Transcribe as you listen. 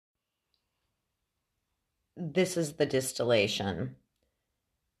this is the distillation.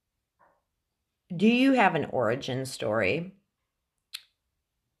 Do you have an origin story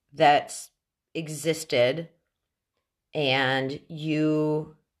that's existed and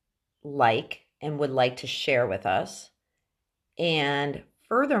you like and would like to share with us? And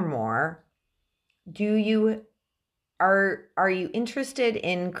furthermore, are you interested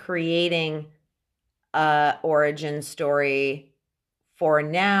in creating a origin story for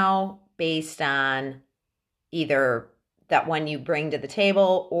now based on either that one you bring to the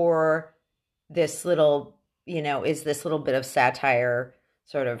table or this little, is this little bit of satire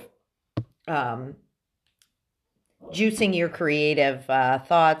sort of juicing your creative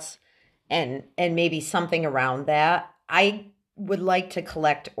thoughts and maybe something around that? I would like to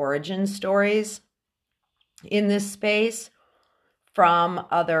collect origin stories in this space from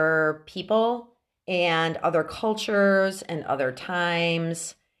other people and other cultures and other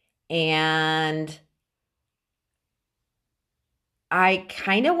times. And I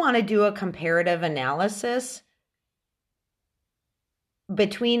kind of want to do a comparative analysis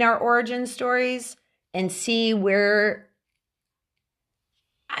between our origin stories and see where,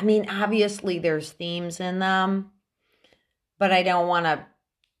 obviously there's themes in them, but I don't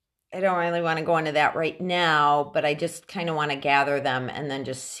really want to go into that right now, but I just kind of want to gather them and then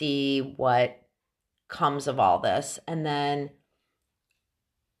just see what comes of all this. And then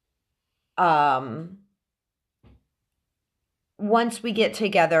once we get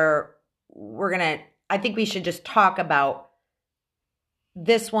together, I think we should just talk about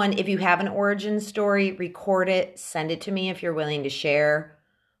this one. If you have an origin story, record it, send it to me if you're willing to share.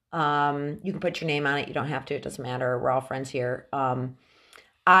 You can put your name on it. You don't have to. It doesn't matter. We're all friends here.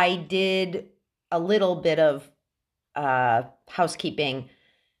 I did a little bit of housekeeping.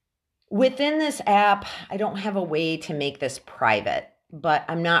 Within this app, I don't have a way to make this private, but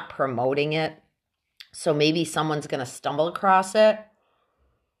I'm not promoting it. So maybe someone's going to stumble across it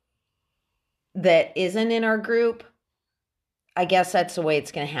that isn't in our group. I guess that's the way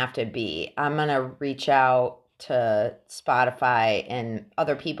it's going to have to be. I'm going to reach out to Spotify, and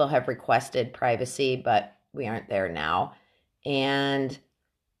other people have requested privacy, but we aren't there now. And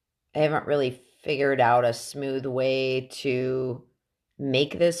I haven't really figured out a smooth way to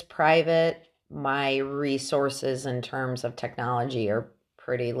make this private. My resources in terms of technology are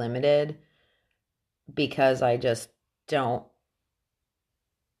pretty limited because I just don't,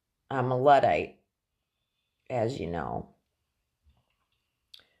 I'm a Luddite, as you know.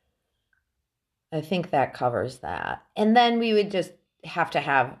 I think that covers that. And then we would just have to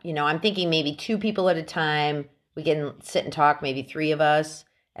have, I'm thinking maybe 2 people at a time. We can sit and talk, maybe 3 of us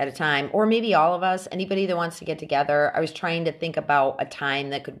at a time, or maybe all of us, anybody that wants to get together. I was trying to think about a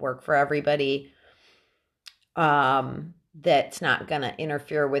time that could work for everybody, that's not going to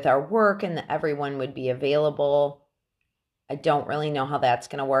interfere with our work and that everyone would be available. I don't really know how that's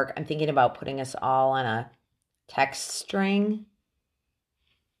going to work. I'm thinking about putting us all on a text string,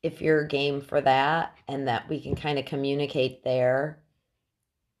 if you're game for that, and that we can kind of communicate there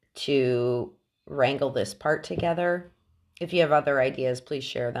to wrangle this part together. If you have other ideas, please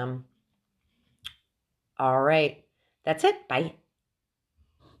share them. All right. That's it. Bye.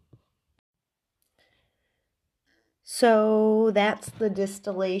 So that's the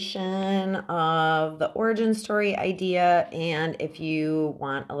distillation of the origin story idea. And if you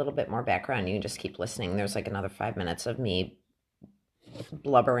want a little bit more background, you can just keep listening. There's like another 5 minutes of me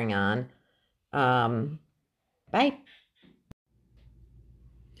blubbering on. Bye.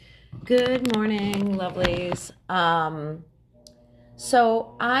 Good morning, lovelies.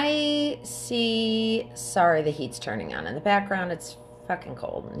 So I see, sorry, the heat's turning on in the background. It's fucking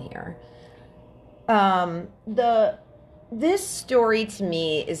cold in here. This story to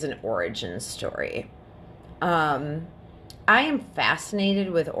me is an origin story. I am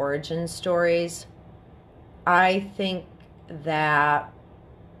fascinated with origin stories. I think that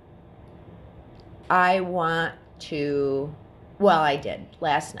I want to, I did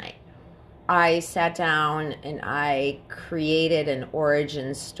last night. I sat down and I created an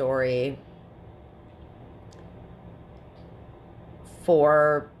origin story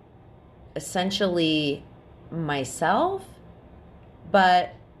for essentially myself,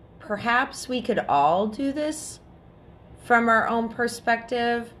 but perhaps we could all do this from our own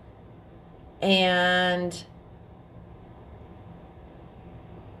perspective, and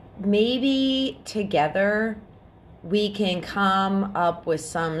maybe together we can come up with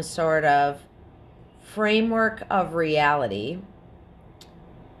some sort of framework of reality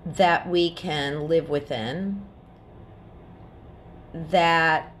that we can live within,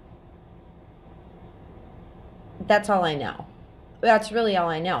 that's all I know. That's really all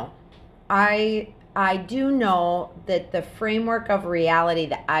I know. I I do know that the framework of reality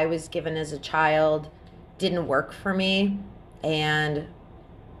that I was given as a child didn't work for me, and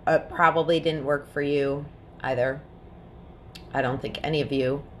it probably didn't work for you either. I don't think any of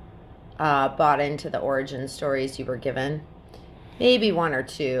you bought into the origin stories you were given. Maybe one or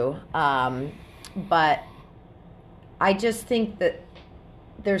two. But I just think that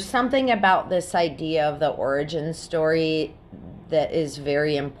there's something about this idea of the origin story that is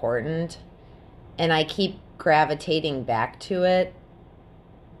very important, and I keep gravitating back to it.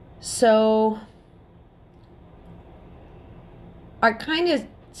 So I kind of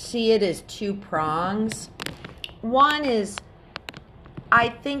see it as two prongs. One is, I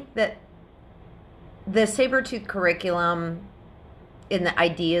think that the Sabretooth curriculum and the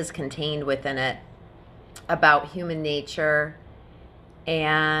ideas contained within it about human nature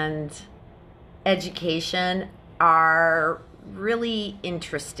and education are really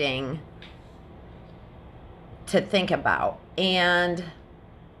interesting to think about. And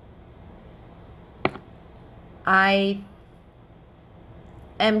I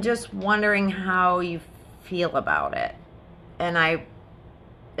am just wondering how you feel about it. And I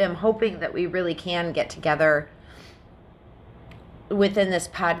am hoping that we really can get together within this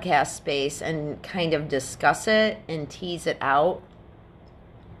podcast space and kind of discuss it and tease it out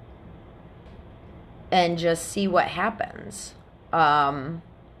and just see what happens.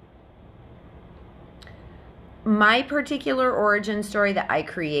 My particular origin story that I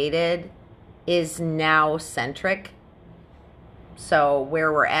created is now centric. So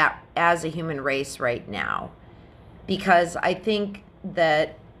where we're at as a human race right now. Because I think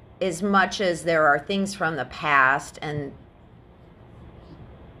that as much as there are things from the past, and,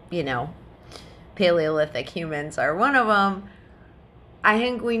 you know, Paleolithic humans are one of them, I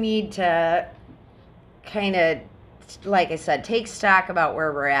think we need to kind of, like I said, take stock about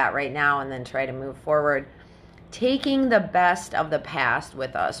where we're at right now and then try to move forward. Taking the best of the past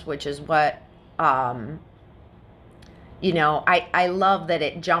with us, which is what, you know, I love that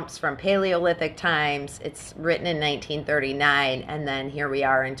it jumps from Paleolithic times. It's written in 1939, and then here we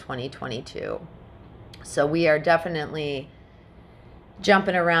are in 2022. So we are definitely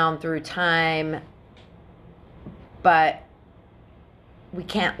jumping around through time, but we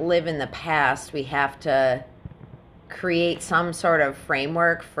can't live in the past. We have to create some sort of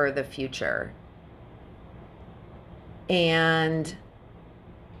framework for the future. And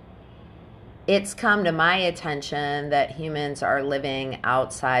it's come to my attention that humans are living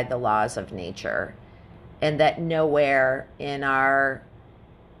outside the laws of nature, and that nowhere in our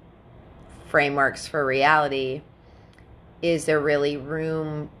frameworks for reality is there really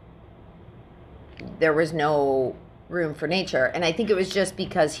room. There was no room for nature. And I think it was just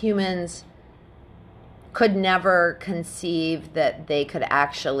because humans could never conceive that they could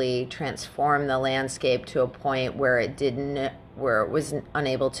actually transform the landscape to a point where it was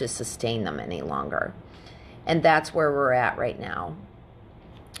unable to sustain them any longer. And that's where we're at right now,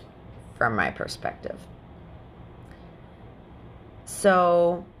 from my perspective.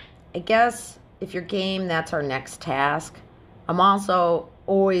 So I guess if you're game, that's our next task. I'm also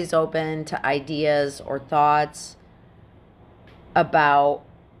always open to ideas or thoughts about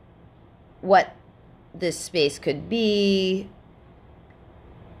what this space could be.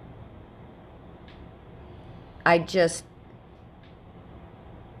 I just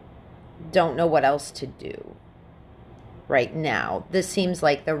don't know what else to do right now. This seems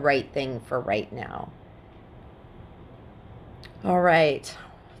like the right thing for right now. All right.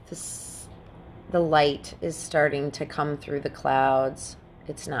 The light is starting to come through the clouds.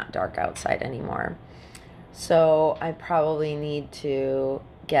 It's not dark outside anymore. So I probably need to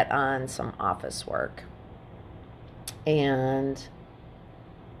get on some office work. And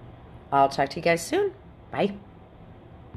I'll talk to you guys soon. Bye.